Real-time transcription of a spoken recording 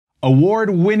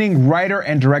Award-winning writer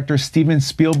and director Steven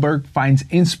Spielberg finds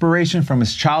inspiration from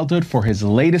his childhood for his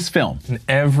latest film.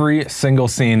 Every single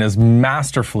scene is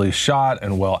masterfully shot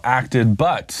and well acted,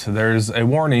 but there's a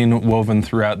warning woven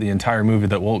throughout the entire movie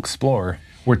that we'll explore.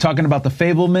 We're talking about The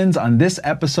Fabelmans on this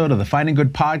episode of the Finding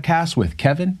Good podcast with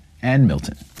Kevin and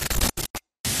Milton.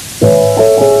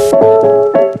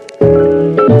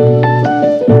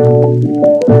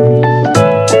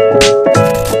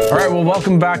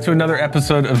 Welcome back to another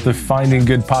episode of the Finding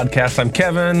Good podcast. I'm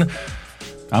Kevin.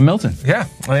 I'm Milton. Yeah,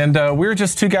 and we're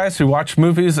just two guys who watch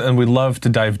movies, and we love to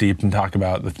dive deep and talk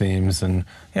about the themes and,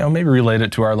 you know, maybe relate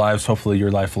it to our lives, hopefully your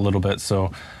life a little bit.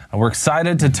 So we're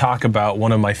excited to talk about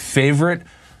one of my favorite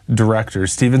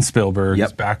directors, Steven Spielberg.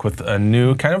 He's back with a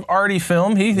new kind of arty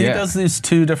film. He does these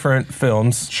two different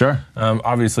films. Sure.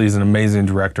 Obviously, he's an amazing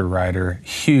director, writer,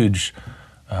 huge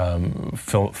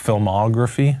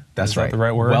filmography. That's right. Is that the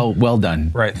right word? Well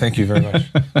done. Right. Thank you very much.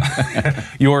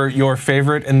 Your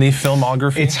favorite in the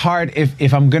filmography? It's hard.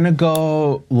 If I'm gonna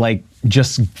go like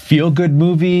just feel good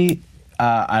movie,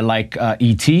 I like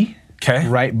E.T. Okay.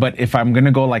 Right. But if I'm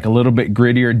gonna go like a little bit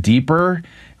grittier, deeper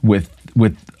with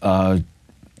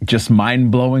just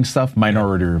mind blowing stuff,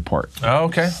 Minority Report. Oh,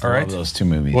 okay. All right. Love those two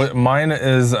movies. Well, mine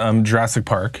is Jurassic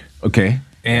Park. Okay.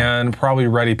 And probably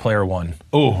Ready Player One.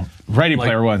 Oh, Ready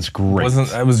Player One's great.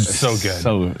 It was so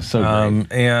good. So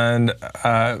great. And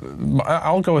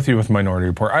I'll go with you with Minority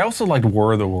Report. I also liked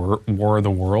War of the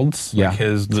Worlds. Yeah, like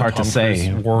it's hard to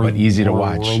say, but easy to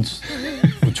watch.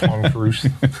 With Tom Cruise.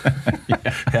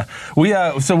 Yeah. We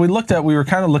were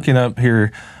kind of looking up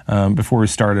here before we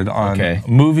started on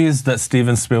movies that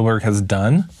Steven Spielberg has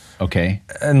done. Okay.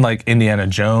 And like Indiana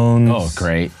Jones. Oh,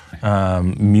 great.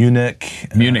 Munich.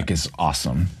 Munich is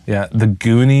awesome. Yeah. The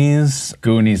Goonies.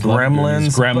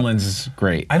 Gremlins. Gremlins is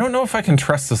great. I don't know if I can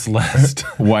trust this list.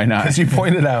 Why not? Because you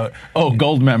pointed out. Oh,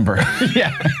 Gold member.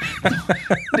 Yeah.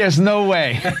 There's no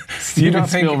way. Steven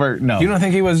Spielberg, no. You don't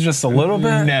think he was just a little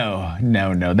bit?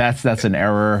 No. That's an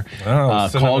error.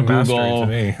 Call Google.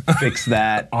 Fix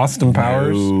that. Austin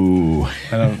Powers. No.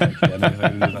 I don't think he had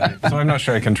anything to do with that. So I'm not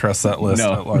sure I can trust that list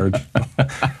at large.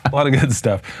 A lot of good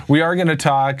stuff. We are going to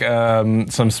talk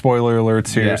some spoiler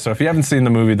alerts here. Yeah. So if you haven't seen the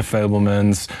movie The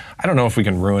Fabelmans, I don't know if we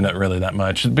can ruin it really that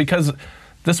much, because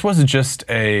this was just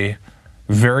a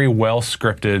very well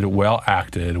scripted, well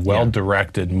acted, well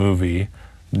directed movie.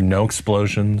 No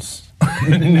explosions.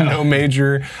 No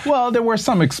major. Well, there were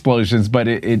some explosions, but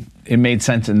it made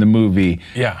sense in the movie.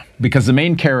 Yeah. Because the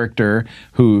main character,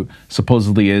 who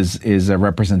supposedly is a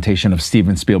representation of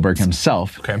Steven Spielberg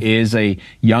himself, is a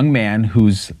young man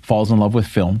who falls in love with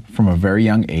film from a very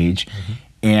young age. Mm-hmm.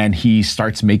 And he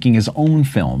starts making his own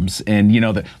films. And, you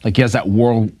know, he has that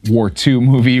World War II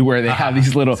movie where they have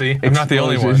these little explosions. I'm not the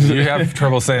only one. You have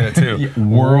trouble saying it, too.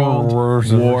 World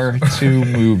War II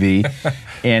movie.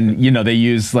 And, you know, they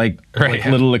use,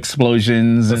 little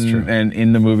explosions and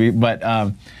in the movie. But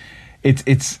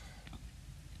it's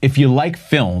if you like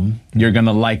film, you're going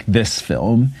to like this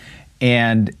film.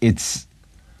 And it's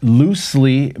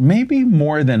loosely, maybe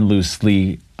more than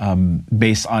loosely,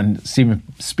 based on Steven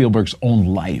Spielberg's own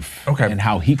life and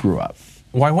how he grew up.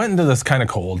 Well, I went into this kind of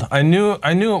cold. I knew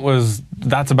it was.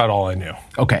 That's about all I knew.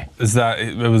 Okay, is that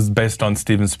it was based on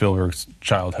Steven Spielberg's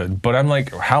childhood? But I'm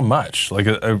like, how much? Like,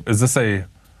 is this a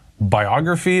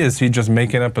biography? Is he just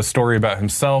making up a story about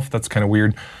himself? That's kind of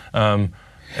weird.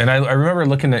 And I remember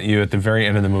looking at you at the very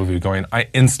end of the movie going, I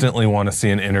instantly want to see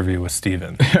an interview with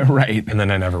Steven. Right. And then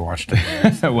I never watched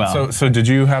it. Well. So did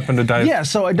you happen to dive? Yeah,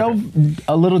 so I dove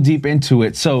a little deep into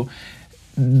it. So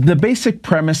the basic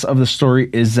premise of the story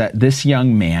is that this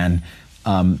young man,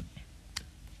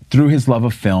 through his love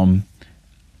of film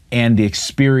and the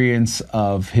experience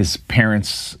of his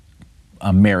parents'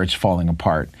 marriage falling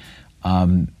apart,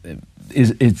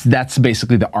 that's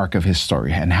basically the arc of his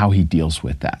story and how he deals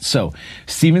with that. So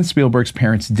Steven Spielberg's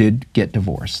parents did get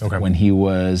divorced when he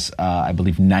was, I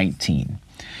believe, 19.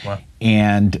 Wow.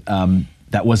 And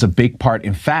that was a big part.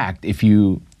 In fact,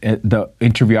 the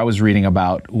interview I was reading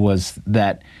about was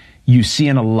that you see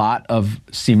in a lot of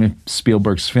Steven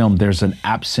Spielberg's film, there's an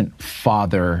absent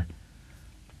father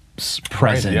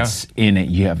presence in it.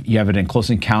 You have it in Close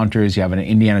Encounters, you have it in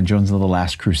Indiana Jones and the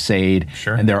Last Crusade,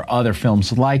 and there are other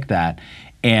films like that.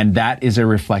 And that is a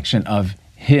reflection of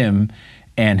him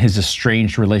and his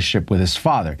estranged relationship with his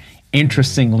father.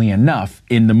 Interestingly enough,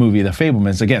 in the movie The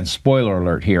Fabelmans, again, spoiler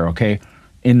alert here, okay?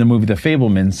 In the movie The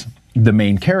Fabelmans, the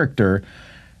main character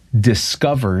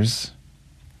discovers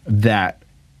that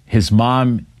his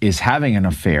mom is having an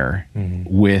affair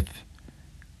with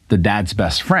the dad's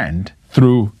best friend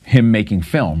through him making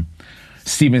film.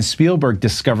 Steven Spielberg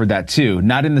discovered that too,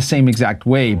 not in the same exact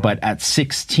way, but at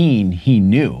 16 he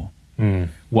knew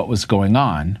what was going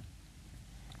on,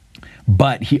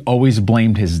 but he always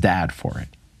blamed his dad for it.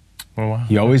 Oh, wow.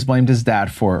 He always blamed his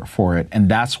dad for it, and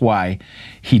that's why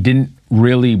he didn't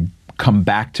really come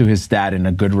back to his dad in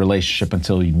a good relationship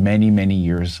until many, many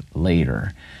years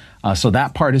later. So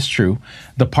that part is true.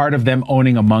 The part of them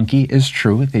owning a monkey is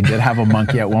true. They did have a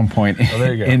monkey at one point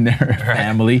in their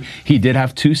family. He did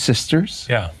have 2 sisters.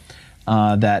 Yeah.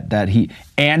 And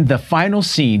the final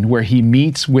scene where he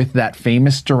meets with that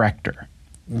famous director,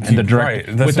 and the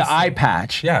director with the eye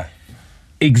patch. Yeah.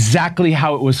 Exactly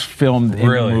how it was filmed in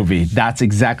the movie. That's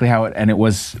exactly how it, and it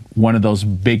was one of those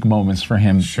big moments for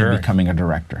him in becoming a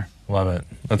director. Love it.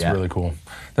 That's really cool.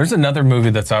 There's another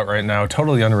movie that's out right now,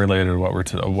 totally unrelated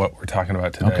to what we're talking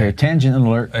about today. Okay, tangent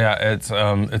alert. Yeah, it's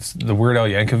the Weird Al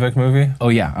Yankovic movie. Oh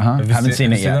yeah, haven't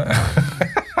seen it yet.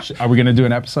 Are we gonna do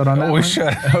an episode on that? We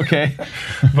should. Okay.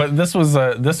 But this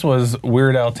was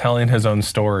Weird Al telling his own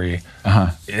story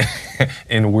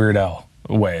in Weird Al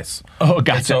ways. Oh,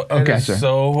 gotcha.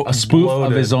 So a spoof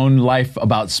bloated. of his own life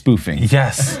about spoofing.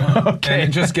 Yes. Okay. And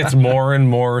it just gets more and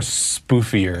more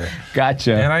spoofier.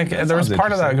 Gotcha. And there was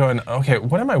part of that going, okay,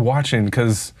 what am I watching?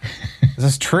 Because is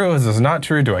this true? Is this not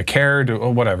true? Do I care?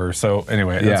 Whatever. So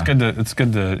anyway, it's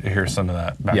good to hear some of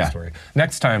that backstory.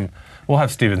 Next time, we'll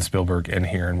have Steven Spielberg in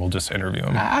here and we'll just interview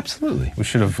him. Absolutely. We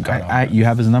should have got on. You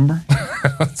have his number?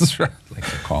 That's right. I'd like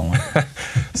to call him.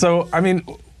 So, I mean,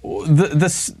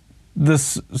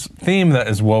 this theme that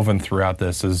is woven throughout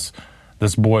this is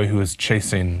this boy who is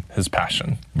chasing his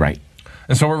passion. Right.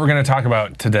 And so what we're going to talk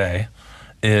about today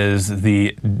is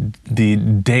the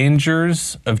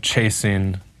dangers of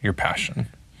chasing your passion.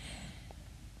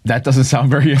 That doesn't sound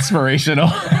very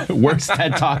inspirational. Worst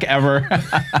TED Talk ever.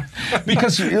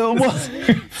 Because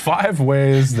 5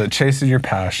 ways that chasing your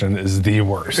passion is the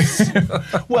worst.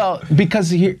 Well,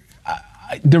 because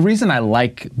the reason I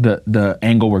like the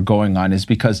angle we're going on is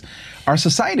because our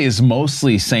society is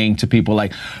mostly saying to people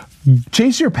like,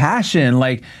 chase your passion,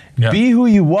 like be who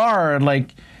you are,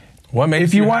 like what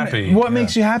makes you happy? What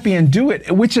makes you happy, and do it,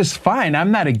 which is fine.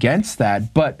 I'm not against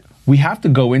that, but we have to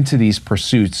go into these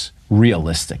pursuits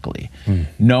realistically,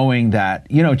 knowing that,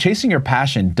 chasing your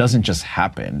passion doesn't just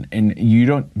happen, and you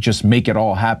don't just make it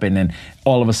all happen and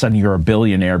all of a sudden you're a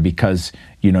billionaire because,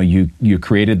 you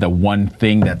created the one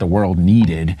thing that the world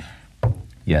needed.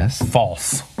 Yes?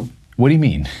 False. What do you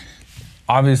mean?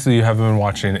 Obviously you haven't been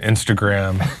watching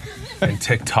Instagram and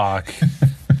TikTok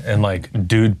and like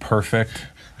Dude Perfect.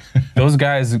 Those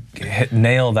guys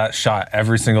nail that shot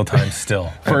every single time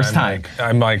still. First time.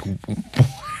 I'm like,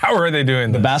 how are they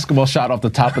doing this? The basketball shot off the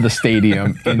top of the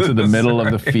stadium into the middle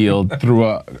of the field through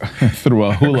a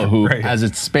hula hoop as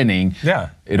it's spinning. Yeah.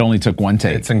 It only took one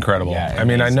take. It's incredible. Yeah, I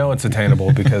mean, I know it's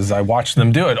attainable because I watched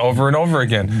them do it over and over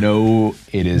again. No,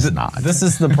 it is not. This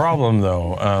is the problem,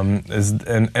 though,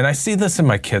 and I see this in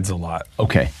my kids a lot.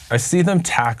 Okay. I see them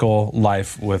tackle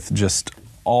life with just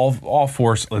all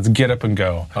force. Let's get up and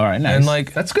go. All right, nice. And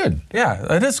that's good.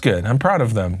 Yeah, it is good. I'm proud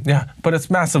of them. Yeah, but it's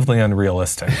massively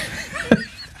unrealistic.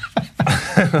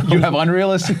 You have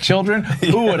unrealistic children?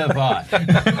 Who would have thought?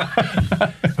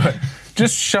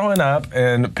 Just showing up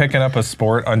and picking up a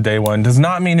sport on day one does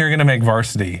not mean you're going to make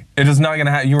varsity. It is not going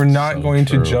to happen. You are not going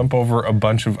to jump over a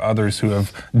bunch of others who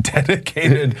have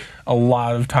dedicated a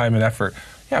lot of time and effort.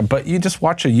 Yeah, but you just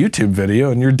watch a YouTube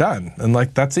video and you're done. And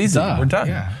that's easy. We're done.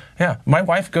 Yeah. My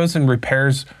wife goes and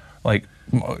repairs,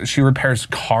 she repairs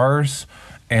cars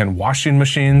and washing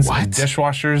machines and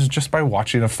dishwashers just by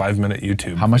watching a 5-minute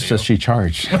YouTube How much does she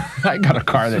charge? I got a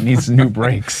car that needs new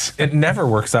brakes. It never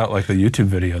works out like the YouTube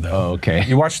video, though. Oh, okay.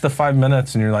 You watch the 5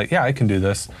 minutes and you're like, yeah, I can do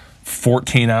this.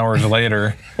 14 hours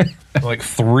later,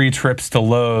 3 trips to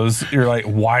Lowe's, you're like,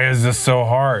 why is this so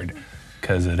hard?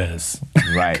 Because it is.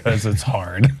 Right. Because it's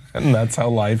hard. And that's how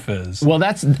life is. Well,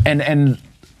 and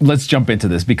let's jump into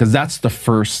this because that's the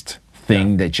first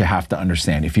thing that you have to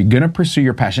understand. If you're going to pursue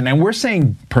your passion, and we're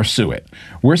saying pursue it.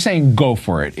 We're saying go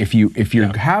for it. If you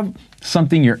have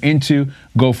something you're into,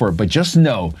 go for it. But just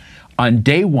know, on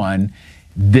day one,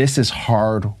 this is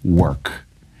hard work.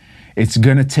 It's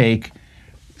going to take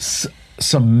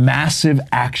some massive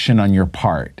action on your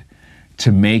part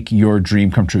to make your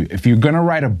dream come true. If you're going to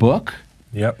write a book,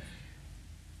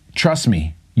 trust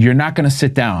me, you're not going to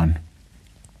sit down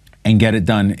and get it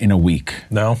done in a week.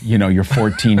 No. Your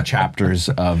 14 chapters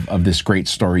of this great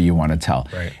story you want to tell.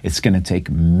 Right. It's going to take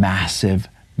massive,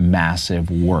 massive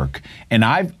work. And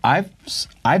I've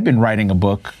been writing a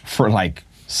book for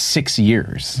 6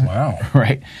 years. Wow.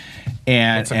 Right.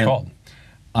 And what's it called?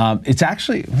 It's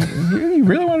actually, you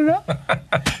really want to know?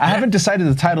 I haven't decided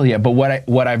the title yet, but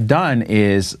what I've done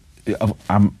is,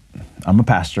 I'm a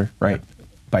pastor, right,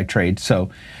 by trade.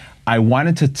 So I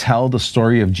wanted to tell the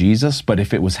story of Jesus, but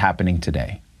if it was happening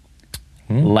today.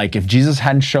 Like if Jesus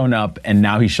hadn't shown up and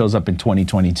now he shows up in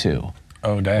 2022.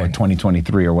 Oh, dang. Or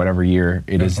 2023 or whatever year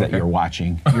it is that you're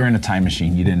watching. You're in a time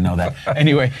machine. You didn't know that.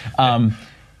 Anyway,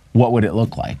 what would it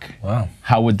look like? Wow.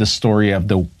 How would the story of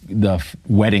the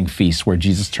wedding feast where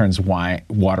Jesus turns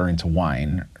water into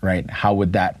wine, right? How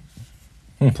would that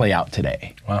play out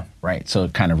today? Wow. Right? So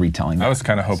kind of retelling that. I was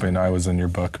kind of hoping I was in your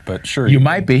book, but sure. You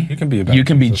might be. You can be about You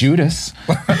can be Jesus.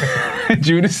 Judas.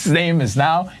 Judas' name is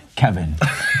now Kevin.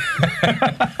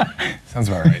 Sounds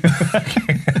about right.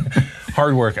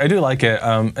 Hard work. I do like it,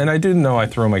 and I do know I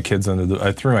threw my kids under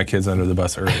the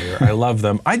bus earlier. I love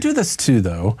them. I do this too,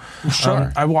 though.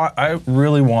 Sure. I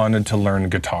really wanted to learn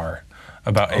guitar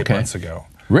about 8 months ago.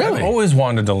 Really? I've always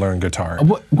wanted to learn guitar.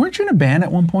 Weren't you in a band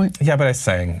at one point? Yeah, but I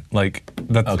sang. Like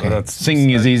that's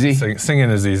singing is easy. Singing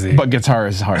is easy, but guitar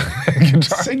is hard.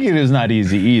 Singing is not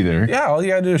easy either. Yeah, all you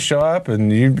gotta do is show up,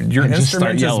 and your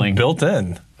instrument is built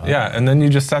in. Yeah, and then you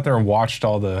just sat there and watched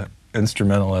all the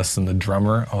instrumentalists and the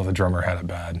drummer. Oh, the drummer had it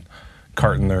bad,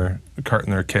 carting their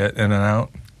kit in and out.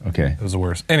 Okay, it was the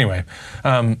worst. Anyway,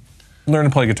 learn to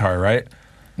play guitar, right?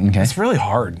 Okay, it's really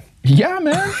hard. Yeah,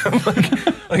 man.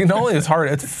 like not only it's hard,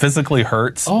 it physically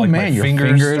hurts. Oh, like man, your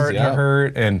fingers start to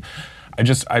hurt, and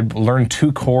I learned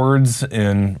 2 chords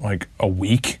in like a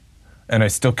week, and I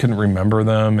still couldn't remember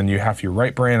them. And you have your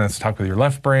right brain has to talk with your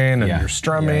left brain, and you're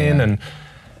strumming, and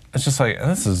it's just like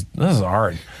this is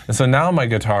hard. And so now my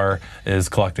guitar is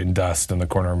collecting dust in the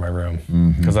corner of my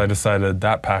room because I decided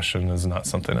that passion is not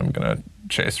something I'm gonna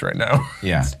chase right now.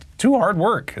 Yeah, it's too hard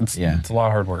work. It's a lot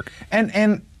of hard work.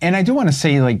 And I do want to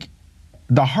say, like,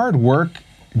 the hard work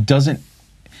doesn't.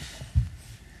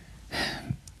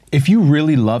 If you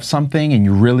really love something and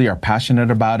you really are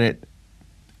passionate about it,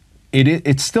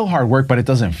 it's still hard work, but it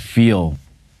doesn't feel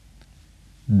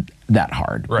that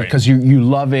hard, right? Because you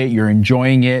love it, you're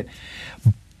enjoying it,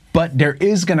 but there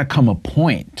is going to come a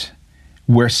point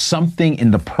where something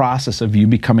in the process of you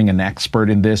becoming an expert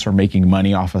in this or making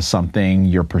money off of something,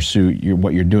 your pursuit,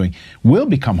 what you're doing, will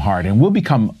become hard and will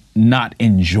become not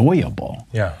enjoyable.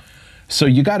 Yeah. So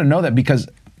you got to know that, because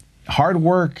hard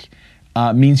work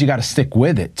means you got to stick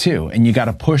with it too, and you got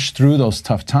to push through those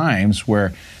tough times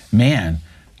where, man,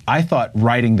 I thought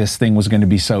writing this thing was going to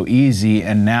be so easy,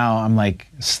 and now I'm like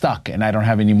stuck and I don't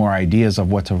have any more ideas of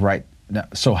what to write.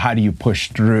 So how do you push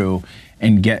through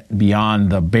and get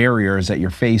beyond the barriers that you're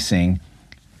facing,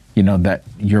 that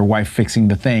your wife fixing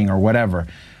the thing or whatever.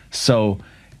 So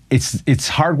it's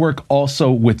hard work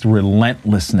also with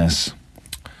relentlessness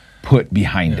put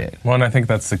behind it. Well, and I think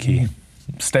that's the key.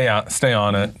 Stay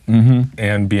on it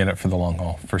and be in it for the long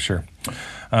haul, for sure.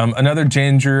 Another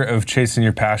danger of chasing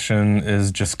your passion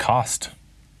is just cost.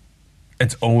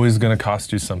 It's always going to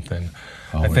cost you something.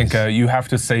 Always. I think you have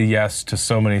to say yes to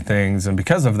so many things, and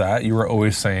because of that, you are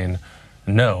always saying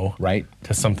no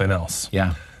to something else.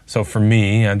 Yeah. So for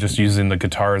me, I'm just using the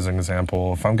guitar as an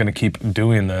example. If I'm going to keep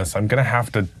doing this, I'm going to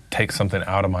have to take something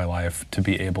out of my life to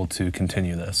be able to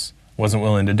continue this. Wasn't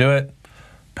willing to do it.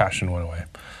 Passion went away.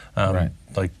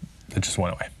 Like it just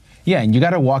went away. Yeah, and you got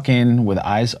to walk in with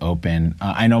eyes open.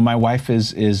 I know my wife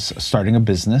is starting a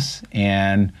business,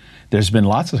 and there's been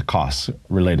lots of costs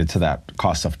related to that.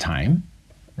 Cost of time,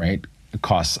 right?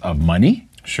 Costs of money.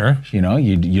 Sure. You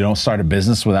don't start a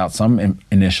business without some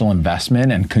initial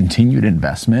investment and continued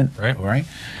investment. Right.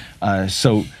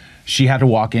 So she had to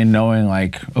walk in knowing,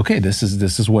 like, okay, this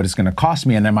is what it's going to cost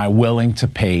me, and am I willing to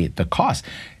pay the cost?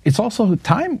 It's also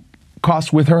time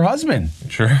cost with her husband.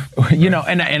 Sure.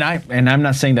 And I'm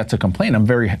not saying that to complain. I'm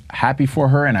very happy for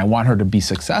her, and I want her to be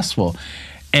successful.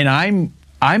 And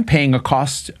I'm paying a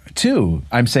cost too.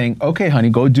 I'm saying, okay,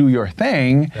 honey, go do your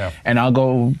thing, and I'll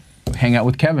go hang out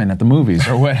with Kevin at the movies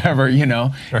or whatever,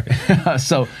 Right.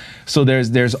 So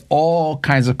there's all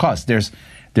kinds of costs.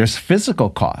 There's physical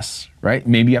costs, right?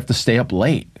 Maybe you have to stay up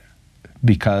late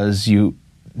because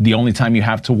the only time you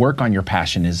have to work on your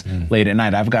passion is late at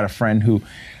night. I've got a friend who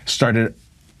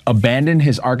abandoned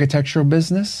his architectural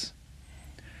business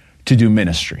to do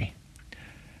ministry,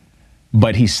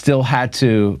 but he still had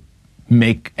to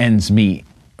make ends meet,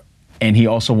 and he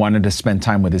also wanted to spend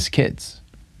time with his kids.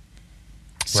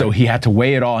 So he had to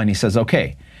weigh it all, and he says,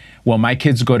 okay, well, my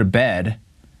kids go to bed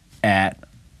at,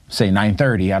 say,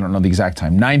 9:30. I don't know the exact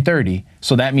time, 9:30.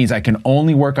 So that means I can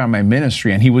only work on my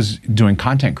ministry. And he was doing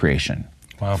content creation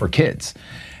for kids.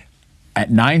 At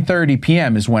 9:30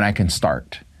 p.m. is when I can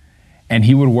start. And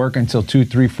he would work until 2,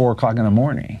 3, 4 o'clock in the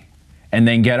morning, and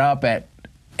then get up at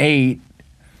 8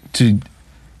 to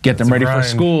get them ready for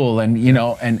school, and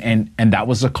and that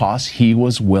was the cost he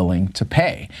was willing to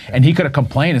pay. And he could have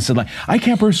complained and said, like, I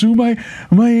can't pursue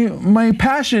my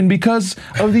passion because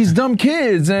of these dumb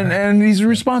kids and these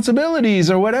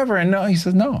responsibilities or whatever. And no, he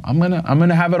says, no, I'm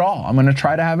gonna have it all. I'm gonna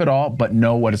try to have it all, but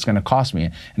know what it's gonna cost me.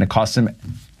 And it costs him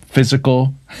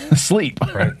physical sleep.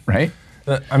 Right?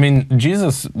 I mean,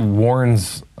 Jesus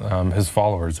warns his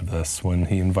followers of this when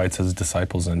he invites his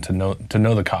disciples in to know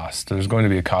the cost. There's going to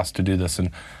be a cost to do this, and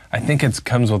I think it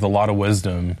comes with a lot of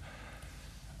wisdom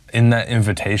in that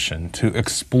invitation to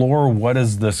explore what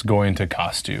is this going to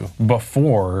cost you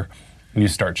before you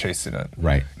start chasing it.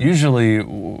 Right. Usually,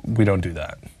 we don't do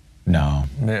that. No.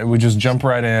 We just jump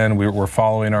right in. We're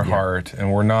following our heart,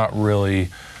 and we're not really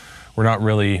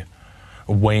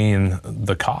weighing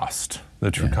the cost. The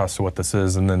true cost of what this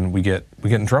is, and then we get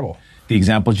in trouble. The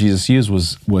example Jesus used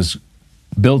was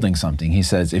building something. He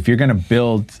says, if you're going to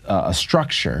build a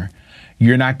structure,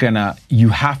 you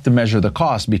have to measure the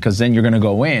cost, because then you're going to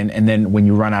go in, and then when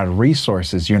you run out of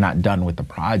resources, you're not done with the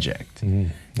project,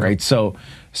 right? So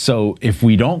if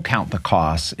we don't count the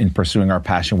costs in pursuing our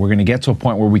passion, we're going to get to a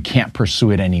point where we can't pursue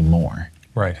it anymore.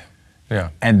 Right. Yeah.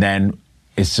 And then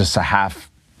it's just a half,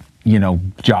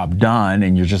 job done,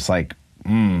 and you're just like,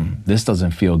 this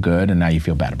doesn't feel good, and now you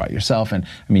feel bad about yourself, and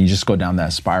you just go down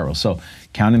that spiral. So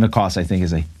counting the cost, I think,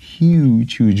 is a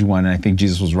huge one, and I think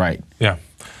Jesus was right. Yeah,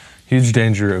 huge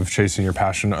danger of chasing your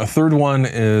passion. A third one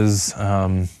is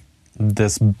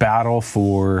this battle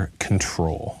for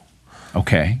control.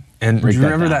 Okay. And do you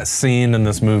remember that scene in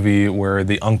this movie where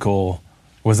the uncle,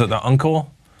 was it the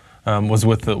uncle? Was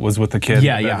with the kid in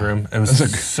the bedroom. It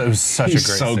was such a great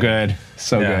scene.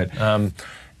 So good.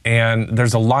 And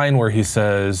there's a line where he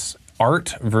says,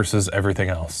 art versus everything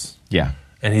else. Yeah.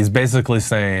 And he's basically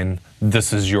saying,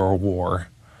 this is your war.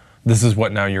 This is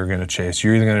what now you're going to chase.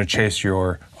 You're either going to chase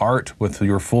your art with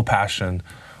your full passion,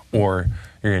 or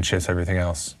you're going to chase everything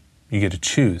else. You get to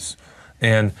choose.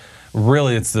 And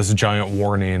really, it's this giant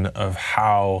warning of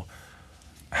how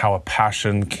a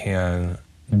passion can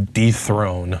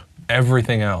dethrone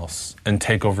everything else and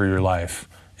take over your life.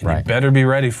 And you better be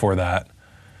ready for that.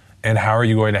 And how are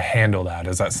you going to handle that?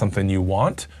 Is that something you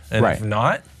want? And if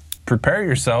not, prepare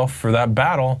yourself for that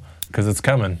battle, because it's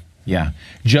coming. Yeah.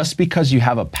 Just because you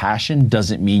have a passion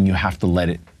doesn't mean you have to let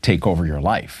it take over your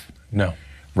life. No.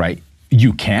 Right?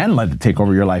 You can let it take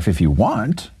over your life if you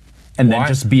want, and then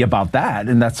just be about that,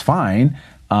 and that's fine.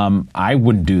 I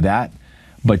wouldn't do that,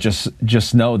 but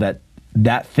just know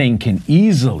that thing can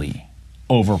easily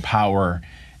overpower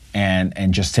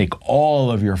and just take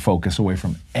all of your focus away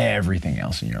from everything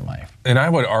else in your life. And I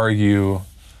would argue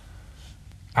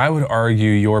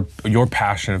your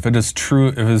passion, if it is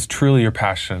truly your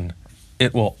passion,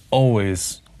 it will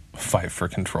always fight for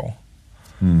control.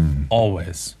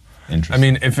 Always. Interesting. I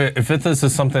mean, if this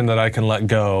is something that I can let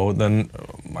go, then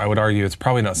I would argue it's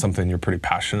probably not something you're pretty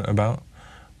passionate about.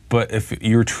 But if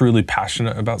you're truly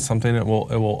passionate about something, it will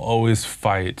always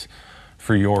fight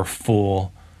for your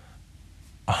full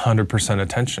 100%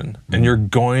 attention. And you're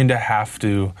going to have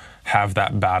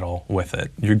that battle with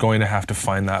it. You're going to have to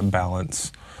find that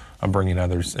balance of bringing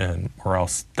others in, or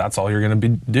else that's all you're going to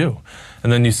do.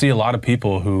 And then you see a lot of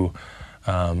people who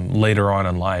later on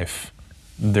in life,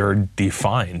 they're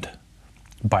defined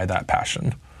by that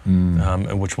passion,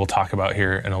 which we'll talk about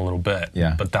here in a little bit.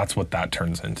 Yeah. But that's what that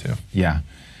turns into. Yeah.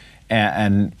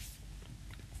 And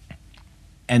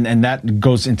that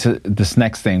goes into this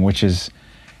next thing, which is,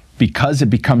 because it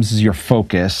becomes your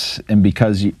focus, and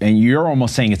because you're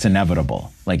almost saying it's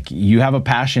inevitable. Like, you have a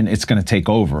passion, it's going to take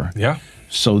over. Yeah.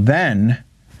 So then,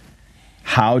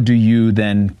 how do you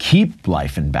then keep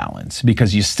life in balance?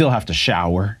 Because you still have to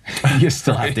shower, you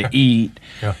still have to eat,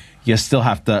 you still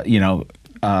have to,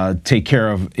 take care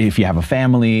of, if you have a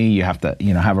family, you have to,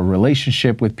 have a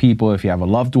relationship with people, if you have a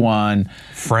loved one.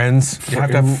 Friends. You have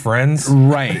to have friends.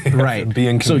 Right. Be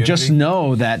in community. So just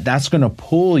know that that's going to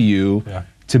pull you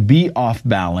to be off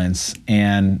balance,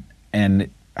 and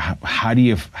how do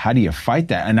you fight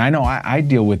that? And I know I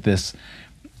deal with this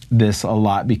a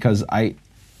lot, because I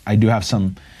do have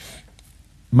some.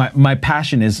 My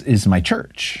passion is my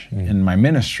church and my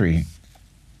ministry,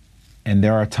 and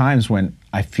there are times when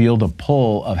I feel the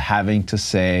pull of having to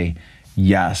say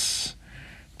yes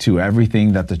to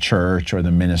everything that the church or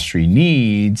the ministry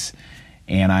needs,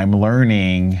 and I'm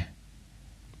learning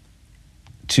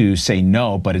to say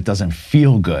no, but it doesn't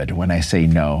feel good when I say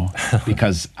no,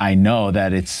 because I know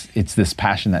that it's this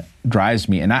passion that drives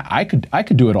me, and I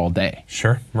could do it all day.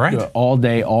 Sure, right. Do it all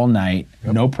day, all night,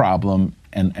 no problem,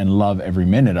 and love every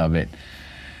minute of it.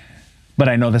 But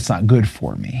I know that's not good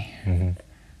for me.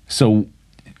 So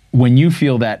when you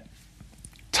feel that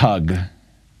tug,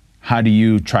 how do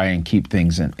you try and keep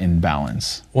things in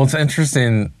balance? Well, it's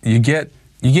interesting. You get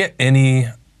any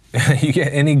you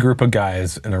get any group of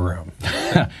guys in a room,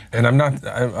 and I'm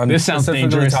this sounds specifically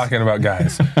dangerous. talking about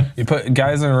guys. You put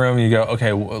guys in a room, and you go,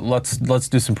 okay, let's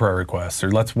do some prayer requests,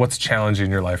 or what's challenging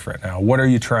your life right now? What are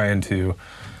you trying to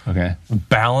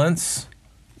balance?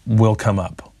 Will come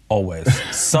up always.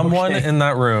 Someone in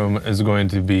that room is going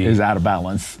to be out of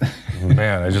balance.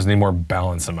 Man, I just need more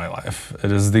balance in my life.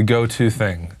 It is the go-to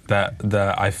thing that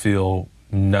I feel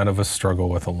none of us struggle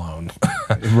with alone.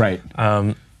 Right.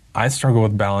 I struggle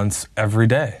with balance every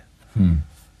day.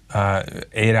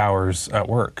 8 hours at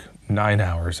work, 9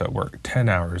 hours at work, 10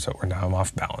 hours at work. Now I'm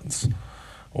off balance.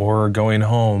 Or going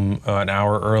home an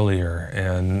hour earlier,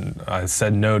 and I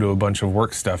said no to a bunch of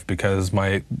work stuff because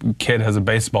my kid has a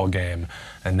baseball game,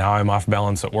 and now I'm off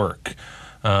balance at work.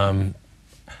 I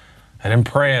didn't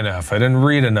pray enough. I didn't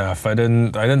read enough. I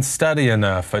didn't study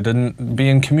enough. I didn't be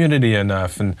in community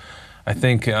enough. And I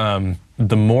think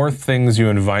the more things you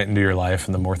invite into your life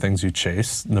and the more things you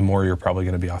chase, the more you're probably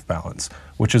going to be off balance,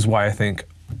 which is why I think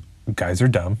guys are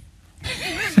dumb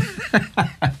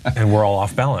and we're all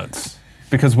off balance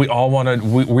because we all want to,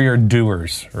 we are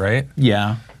doers, right?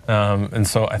 Yeah. And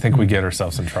so I think we get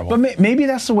ourselves in trouble. But maybe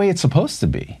that's the way it's supposed to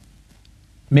be.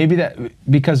 Maybe that,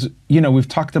 because, we've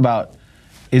talked about,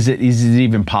 is it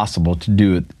even possible to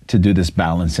do this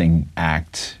balancing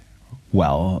act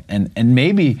well, and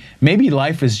maybe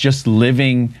life is just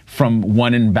living from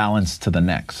one imbalance to the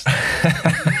next,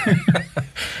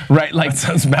 right? Like that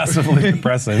sounds massively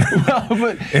depressing. Well,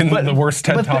 but the worst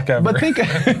TED Talk ever. But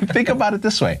think about it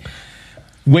this way: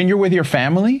 when you're with your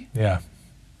family,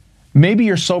 maybe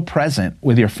you're so present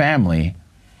with your family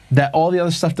that all the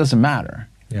other stuff doesn't matter.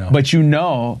 Yeah. But you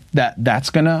know that that's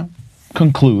gonna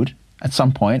conclude at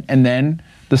some point, and then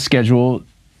the schedule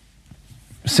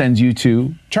sends you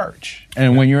to church.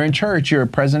 And when you're in church, you're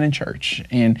present in church,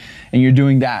 and you're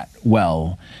doing that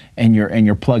well, and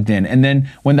you're plugged in. And then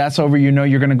when that's over, you're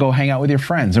going to go hang out with your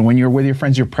friends. And when you're with your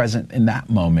friends, you're present in that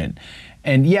moment.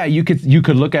 And yeah, you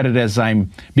could look at it as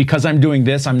because I'm doing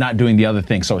this, I'm not doing the other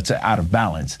thing, so it's out of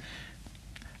balance.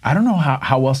 I don't know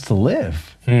how else to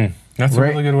live. That's a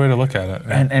really good way to look at it.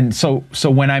 Yeah. And so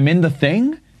when I'm in the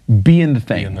thing, be in the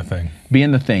thing. Be in the thing. Be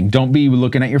in the thing. Don't be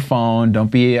looking at your phone.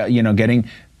 Don't be, getting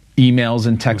emails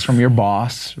and texts from your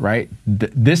boss, right?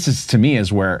 This is, to me,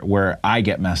 is where I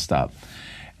get messed up.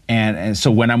 And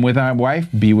so when I'm with my wife,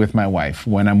 be with my wife.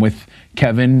 When I'm with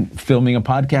Kevin filming a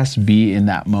podcast, be in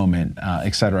that moment,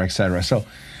 et cetera, et cetera. So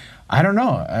I don't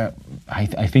know.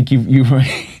 I think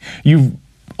you've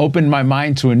opened my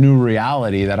mind to a new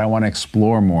reality that I want to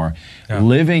explore more. Yeah.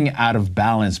 Living out of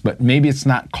balance, but maybe it's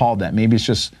not called that. Maybe it's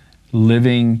just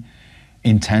living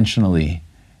intentionally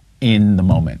in the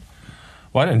moment.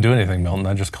 Well, I didn't do anything, Milton.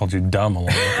 I just called you dumb along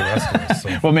with the rest of us.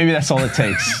 So. Well, maybe that's all it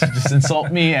takes. Just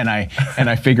insult me and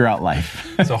I figure out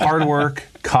life. So hard work,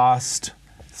 cost,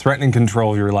 threatening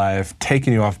control of your life,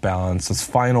 taking you off balance. This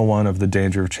final one of the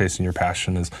danger of chasing your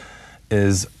passion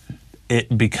is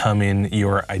it becoming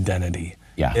your identity.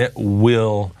 Yeah. It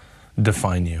will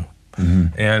define you.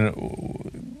 Mm-hmm.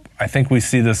 And I think we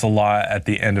see this a lot at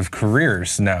the end of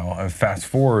careers now. Fast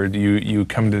forward, you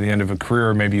come to the end of a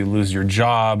career, maybe you lose your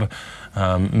job,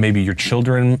 maybe your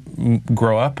children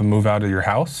grow up and move out of your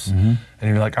house, and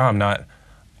you're like,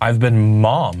 I've been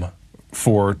mom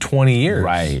for 20 years.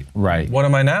 Right. What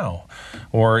am I now?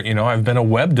 Or, I've been a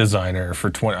web designer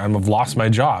for 20, I've lost my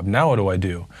job. Now what do I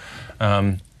do?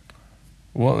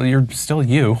 Well, you're still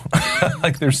you.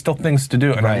 Like, there's still things to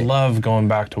do. And I love going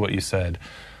back to what you said.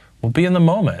 Well, be in the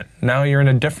moment. Now you're in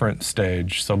a different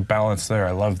stage, so balance there.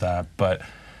 I love that. But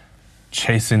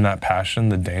chasing that passion,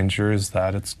 the danger is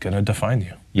that it's going to define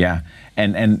you. Yeah.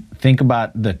 And think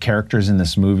about the characters in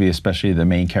this movie, especially the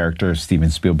main character,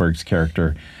 Steven Spielberg's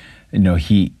character.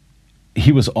 He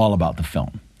was all about the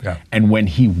film. Yeah. And when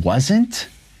he wasn't,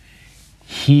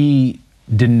 he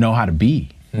didn't know how to be.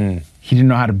 He didn't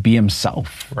know how to be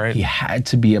himself. Right. He had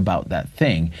to be about that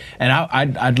thing. And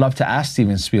I'd love to ask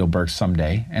Steven Spielberg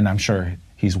someday, and I'm sure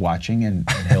he's watching, and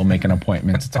he'll make an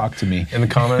appointment to talk to me. In the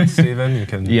comments, Steven, you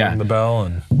can ring the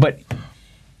bell. But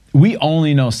we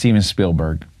only know Steven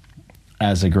Spielberg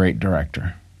as a great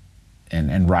director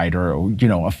and writer, or,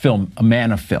 a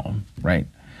man of film, right?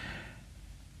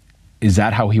 Is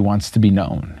that how he wants to be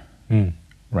known?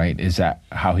 Right? Is that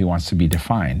how he wants to be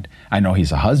defined? I know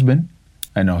he's a husband.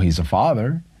 I know he's a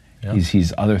father. Yeah.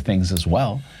 He's other things as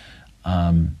well.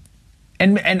 And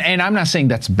I'm not saying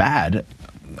that's bad.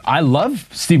 I love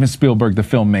Steven Spielberg, the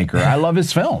filmmaker. I love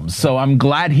his films. So I'm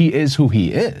glad he is who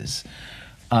he is.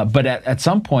 But at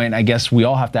some point, I guess we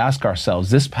all have to ask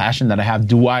ourselves, this passion that I have,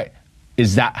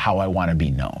 is that how I want to be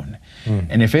known?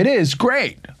 And if it is,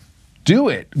 great. Do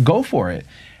it. Go for it.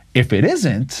 If it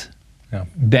isn't,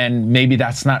 then maybe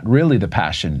that's not really the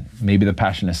passion. Maybe the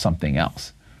passion is something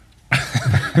else.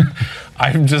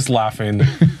 I'm just laughing,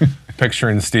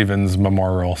 picturing Steven's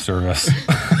memorial service.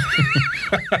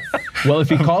 Well, if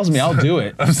he calls me, I'll do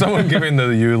it. Of someone giving the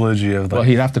eulogy of the... Well,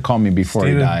 he'd have to call me before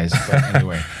he dies, but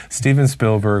anyway. Steven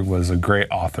Spielberg was a great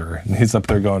author, and he's up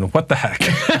there going, what the heck?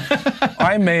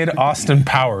 I made Austin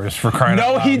Powers, for crying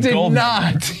out loud. No, he did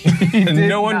not. And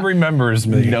no one remembers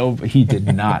me. No, he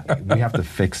did not. We have to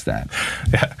fix that.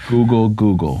 Yeah.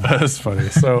 Google. That's funny.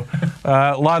 So,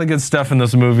 a lot of good stuff in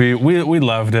this movie. We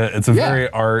loved it. It's a very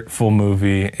artful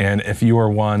movie, and if you are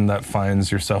one that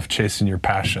finds yourself chasing your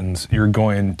passions, you're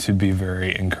going to be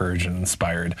very encouraged and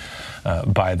inspired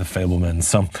by The Fabelmans.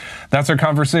 So, that's our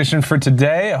conversation for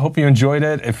today. I hope you enjoyed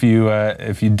it. If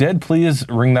you did, please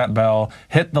ring that bell,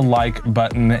 hit the like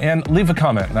button, and leave a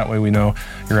comment. That way we know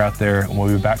you're out there, and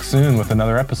we'll be back soon with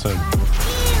another episode.